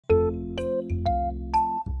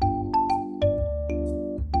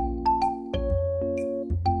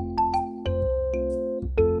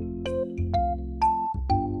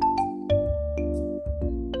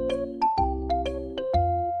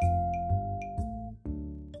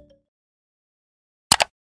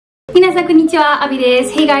皆さんこんにちは、Abbyで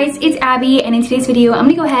す. Hey guys, it's Abby, and in today's video, I'm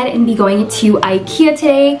gonna go ahead and be going to Ikea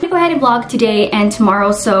today. I'm gonna go ahead and vlog today and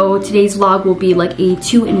tomorrow, so today's vlog will be like a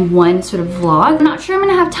 2-in-1 sort of vlog. I'm not sure I'm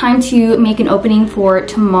gonna have time to make an opening for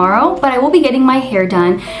tomorrow, but I will be getting my hair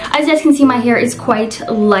done. As you guys can see, my hair is quite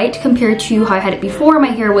light compared to how I had it before. My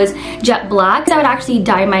hair was jet black. So I would actually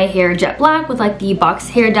dye my hair jet black with like the box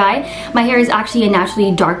hair dye. My hair is actually a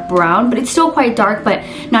naturally dark brown, but it's still quite dark, but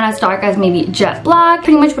not as dark as maybe jet black.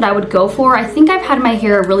 Pretty much what I would go for. I think I've had my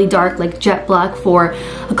hair really dark, like jet black, for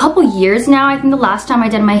a couple years now. I think the last time I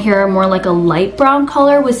did my hair more like a light brown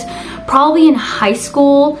color was probably in high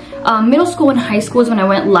school. Middle school and high school is when I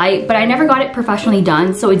went light, but I never got it professionally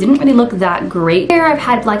done, so it didn't really look that great. I've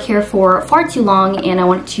had black hair for far too long, and I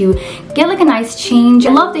wanted to get like a nice change.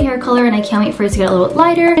 I love the hair color, and I can't wait for it to get a little bit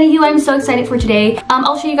lighter. Anywho, I'm so excited for today.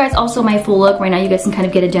 I'll show you guys also my full look. Right now, you guys can kind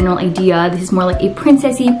of get a general idea. This is more like a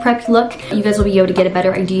princessy preppy look. You guys will be able to get a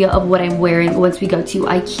better idea of what I'm wearing once we go to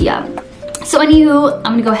Ikea. So anywho,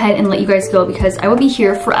 I'm gonna go ahead and let you guys go because I will be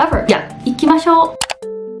here forever. Yeah, ikimashou!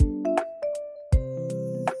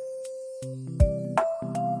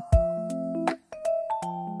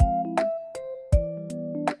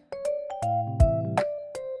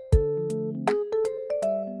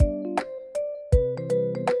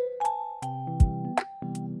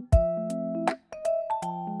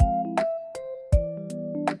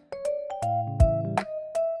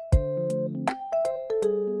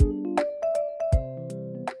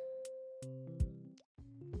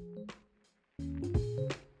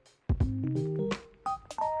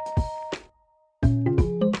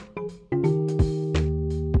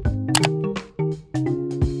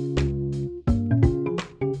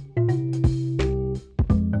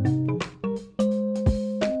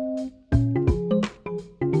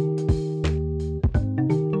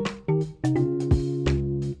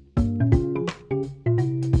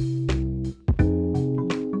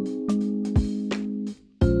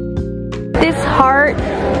 This heart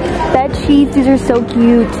bed sheets, these are so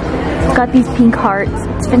cute. It's got these pink hearts.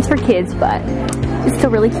 It's meant for kids, but it's still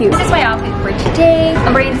really cute. This is my outfit for today.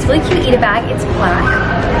 I'm wearing this really cute Ita bag. It's black,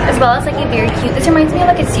 as well as like a very cute, this reminds me of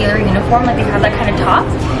like a sailor uniform, like they have that kind of top,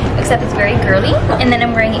 except it's very girly. And then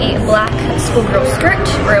I'm wearing a black schoolgirl skirt,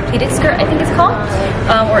 or a pleated skirt I think it's called,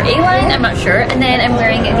 or A-line, I'm not sure. And then I'm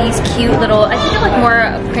wearing these cute little, I think they're like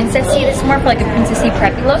more princessy. This is more for like a princessy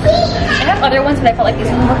preppy look. I have other ones, but I felt like these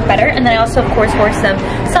ones work better. And then I also of course wore some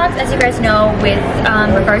socks, as you guys know, with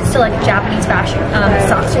regards to like Japanese fashion.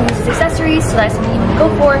 Socks are used as accessories, so that's something you want to go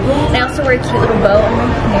for. And I also wear a cute little bow on my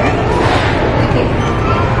hair.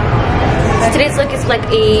 So today's look is like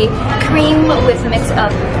a cream with a mix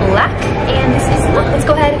of black, and this is look. Let's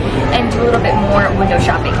go ahead and do a little bit more window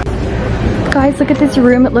shopping. Guys, look at this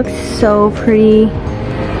room. It looks so pretty.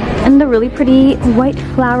 And the really pretty white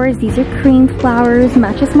flowers. These are cream flowers.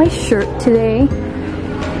 Matches my shirt today.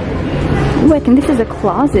 Ooh, I think this is a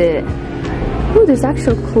closet. Ooh, there's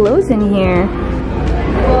actual clothes in here.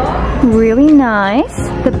 Really nice.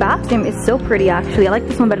 The bathroom is so pretty actually. I like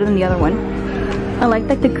this one better than the other one. I like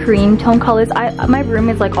the cream tone colors. My room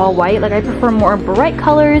is like all white. Like I prefer more bright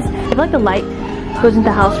colors. I feel like the light goes into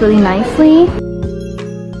the house really nicely.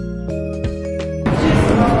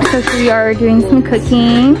 So we are doing some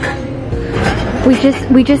cooking.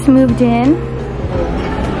 We just moved in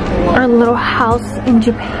our little house in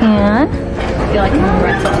Japan. I feel like I'm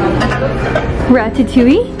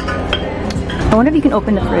ratatouille. I wonder if you can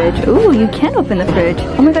open the fridge. Ooh, you can open the fridge.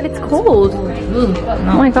 Oh my god, it's cold.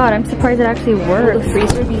 Oh my god, I'm surprised it actually works. The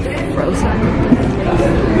freezer would be frozen.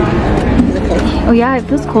 Oh yeah, it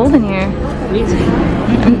feels cold in here.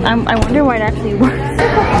 I wonder why it actually works.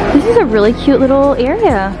 This is a really cute little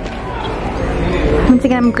area. Once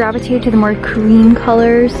again, I'm gravitated to the more cream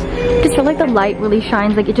colors. Just feel like the light really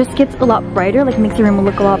shines. Like it just gets a lot brighter. Like it makes your room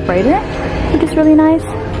look a lot brighter. I think it's really nice.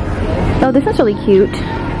 Oh, this is really cute.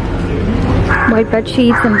 White bed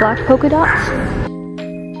sheets and black polka dots.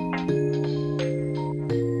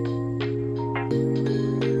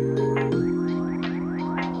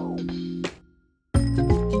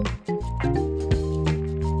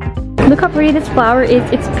 Look how pretty this flower is.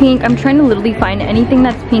 It's pink. I'm trying to literally find anything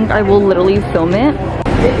that's pink. I will literally film it.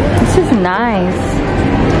 This is nice.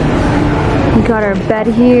 We got our bed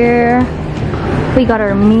here. We got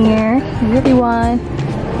our mirror. Hey everyone.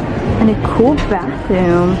 And a cool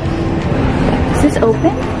bathroom. Does this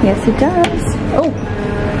open? Yes, it does. Oh.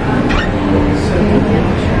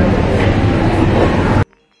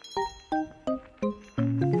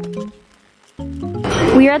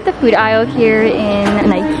 We are at the food aisle here in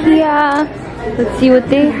an Ikea. Let's see what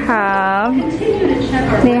they have.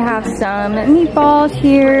 They have some meatballs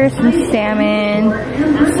here, some salmon,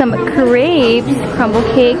 some crepes, crumble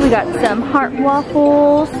cake. We got some heart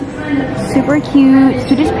waffles, super cute.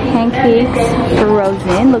 Swedish pancakes,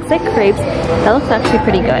 frozen. Looks like crepes. That looks actually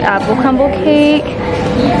pretty good. Apple crumble cake.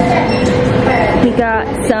 We got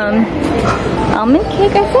some almond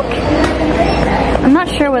cake, I think. I'm not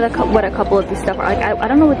sure what a couple of these stuff are. Like, I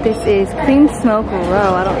don't know what this is. Cream smoke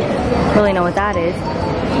roe. I don't really know what that is.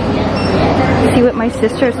 Let's see what my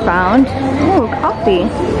sister's found. Oh, coffee.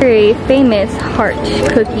 Very famous heart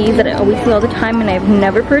cookies that I always see all the time and I've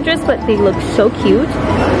never purchased, but they look so cute.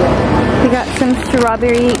 We got some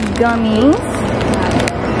strawberry gummies.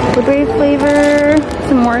 Blueberry flavor,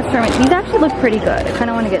 some more strawberry. These actually look pretty good. I kind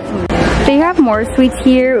of want to get some. They have more sweets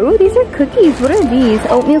here. Ooh, these are cookies. What are these?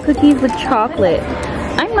 Oatmeal cookies with chocolate.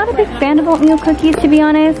 I'm not a big fan of oatmeal cookies, to be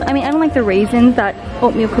honest. I mean, I don't like the raisins that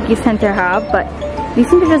oatmeal cookies tend to have, but these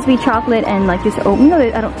seem to just be chocolate and like just oatmeal.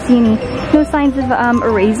 I don't see no signs of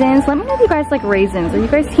raisins. Let me know if you guys like raisins. Are you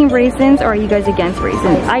guys team raisins or are you guys against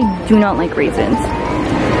raisins? I do not like raisins.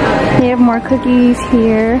 They have more cookies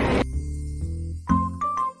here.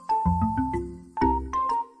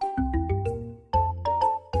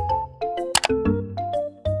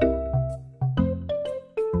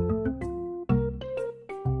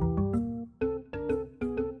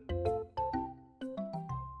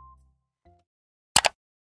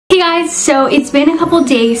 Hey guys, so it's been a couple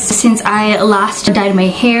days since I last dyed my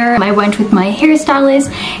hair. I went with my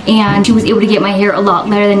hairstylist and she was able to get my hair a lot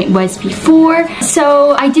lighter than it was before.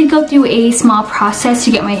 So I did go through a small process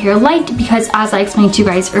to get my hair light because, as I explained to you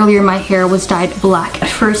guys earlier, my hair was dyed black. At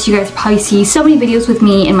first, you guys probably see so many videos with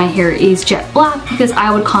me and my hair is jet black because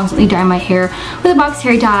I would constantly dye my hair with a box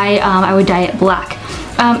hair dye. I would dye it black.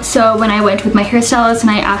 So when I went with my hairstylist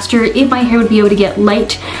and I asked her if my hair would be able to get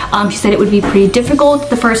light, she said it would be pretty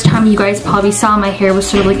difficult. The first time you guys probably saw my hair was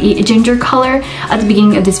sort of like a ginger color. At the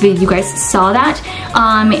beginning of this video you guys saw that.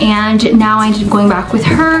 And now I ended up going back with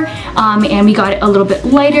her and we got it a little bit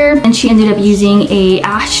lighter, and she ended up using a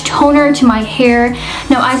ash toner to my hair.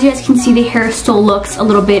 Now as you guys can see, the hair still looks a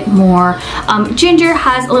little bit more ginger,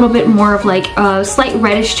 has a little bit more of like slight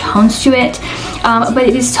reddish tones to it, but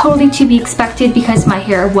it is totally to be expected because my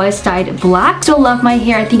hair was dyed black. Still love my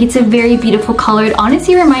hair. I think it's a very beautiful color. It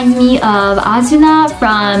honestly reminds me of Azuna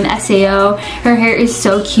from SAO. Her hair is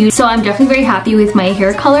so cute, so I'm definitely very happy with my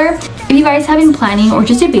hair color. If you guys have been planning or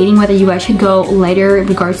just debating whether you guys should go lighter in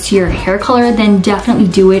regards to your hair color, then definitely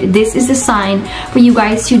do it. This is a sign for you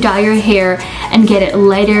guys to dye your hair and get it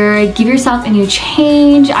lighter. Give yourself a new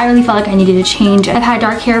change. I really felt like I needed a change. I've had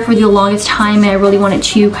dark hair for the longest time and I really wanted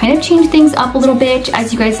to kind of change things up a little bit.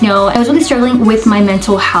 As you guys know, I was really struggling with my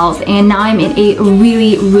mental health and now I'm in a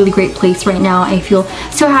really great place right now. I feel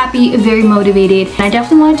so happy, very motivated, and I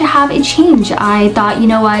definitely wanted to have a change. I thought, you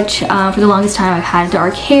know what, for the longest time I've had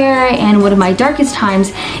dark hair, and one of my darkest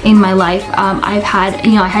times in my life, I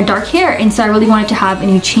had dark hair, and so I really wanted to have a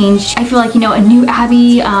new change. I feel like, a new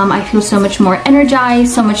Abby. I feel so much more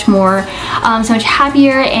energized, so much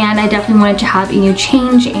happier, and I definitely wanted to have a new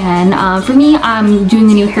change. And for me, doing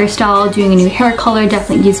a new hairstyle, doing a new hair color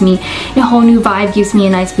definitely gives me a whole new vibe, gives me a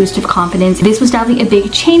nice boost of confidence. This was definitely a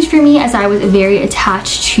big change for me as I was very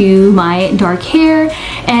attached to my dark hair,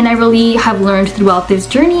 and I really have learned throughout this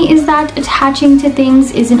journey is that attaching to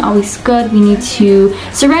things isn't always good. We need to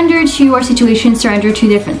surrender to our situation, surrender to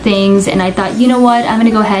different things, and I thought, you know what, I'm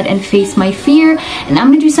gonna go ahead and face my fear and I'm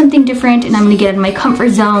gonna do something different, and I'm gonna get out of my comfort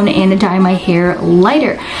zone and dye my hair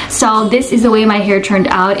lighter. So this is the way my hair turned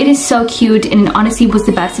out. It is so cute and it honestly was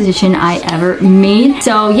the best decision I ever made.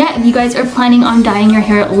 So yeah, if you guys are planning on dyeing your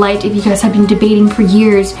hair light, if you guys have been debating for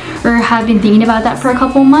years or have been thinking about that for a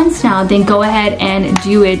couple months now, then go ahead and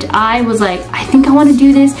do it. I was like, I think I want to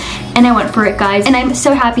do this, and I went for it, guys, and I'm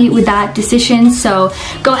so happy with that decision. So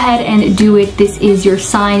go ahead and do it. This is your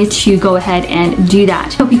sign to go ahead and do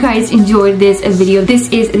that. Hope you guys enjoyed this video. This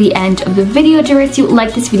is the end of the video. Don't forget to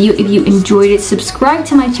like this video if you enjoyed it. Subscribe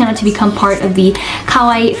to my channel to become part of the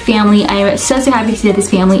kawaii family. I am so happy to see that this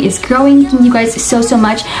family is growing. Thank you guys so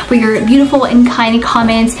much for your beautiful and kind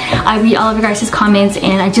comments. I read all of your guys' comments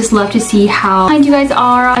and I just love to see how kind you guys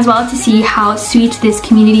are, as well as to see how sweet this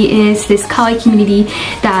community is, this kawaii community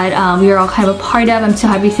that we are all kind of a part of. I'm so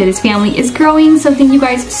happy to say this family is growing. So thank you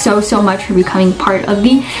guys so much for becoming part of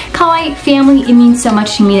the kawaii family. It means so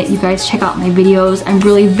much to me that you guys check out my videos. I'm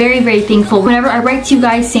really very thankful. Whenever I write to you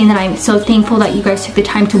guys saying that I'm so thankful that you guys took the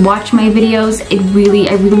time to watch my videos, I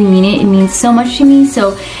really mean it. It means so much to me.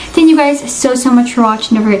 So thank you guys so much for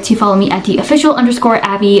watching. Don't forget to follow me at the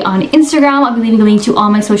official_Abby on Instagram. I'll be leaving a link to all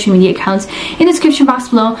my social media accounts in the description box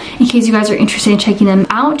below in case you guys are interested in checking them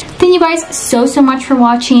out. Thank you guys so much for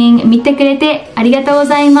watching. 見てくれてありがとうご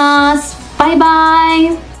ざいます。バイバ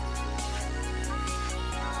イ。